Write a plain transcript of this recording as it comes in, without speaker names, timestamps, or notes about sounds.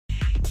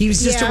He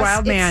was just a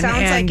wild man.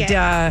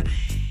 And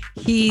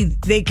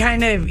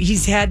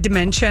he's had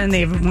dementia and they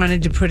haven't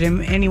wanted to put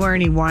him anywhere,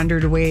 and he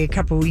wandered away a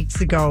couple weeks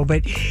ago.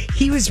 But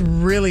he was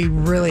really,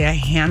 really a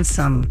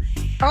handsome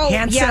guy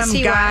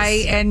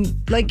was. and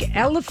like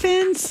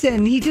elephants.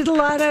 And he did a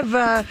lot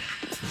of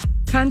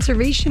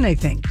conservation, I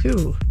think,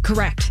 too.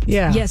 Correct.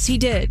 Yeah. Yes, he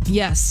did.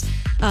 Yes.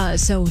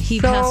 So he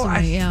passed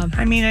away.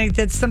 I mean,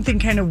 that's something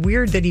kind of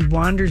weird that he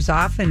wanders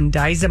off and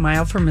dies a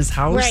mile from his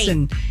house. Right.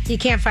 And you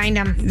can't find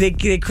him. They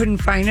couldn't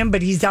find him,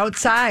 but he's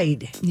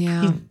outside.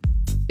 Yeah.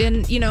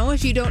 And,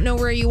 if you don't know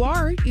where you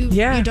are, you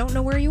don't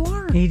know where you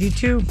are.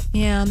 82.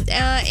 Yeah.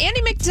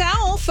 Andie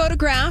MacDowell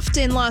photographed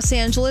in Los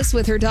Angeles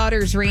with her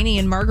daughters, Rainey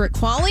and Margaret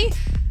Qualley,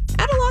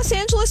 at a Los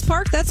Angeles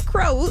park that's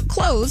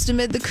closed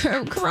amid the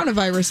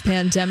coronavirus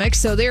pandemic.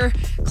 So they're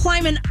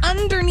climbing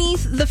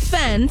underneath the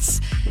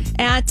fence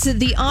at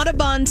the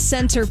Audubon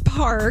Center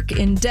Park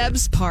in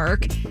Debs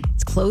Park.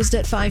 It's closed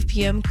at 5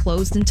 p.m.,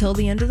 closed until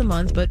the end of the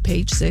month, but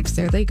page 6,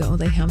 there they go.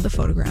 They have the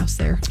photographs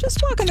there.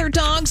 Just walking their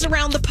dogs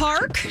around the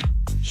park.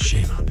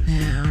 Shame on them.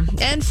 Yeah.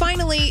 And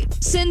finally,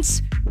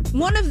 since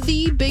one of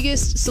the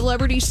biggest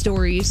celebrity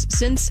stories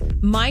since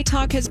My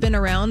Talk has been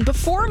around,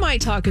 before My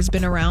Talk has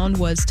been around,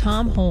 was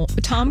Tom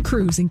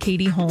Cruise and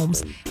Katie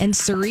Holmes and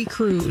Suri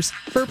Cruise.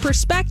 For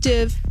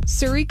perspective,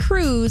 Suri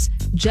Cruise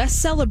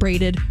just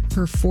celebrated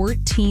her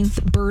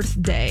 14th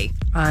birthday.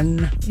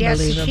 Unbelievable.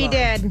 Yes, she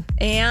did.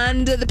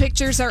 And the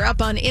pictures are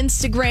up on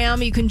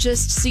Instagram. You can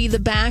just see the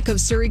back of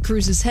Suri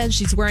Cruise's head.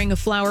 She's wearing a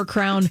flower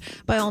crown.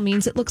 By all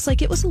means, it looks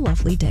like it was a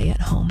lovely day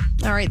at home.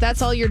 All right,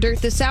 that's all your dirt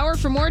this hour.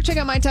 For more, check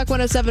out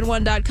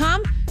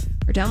mytalk1071.com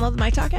or download the MyTalk app.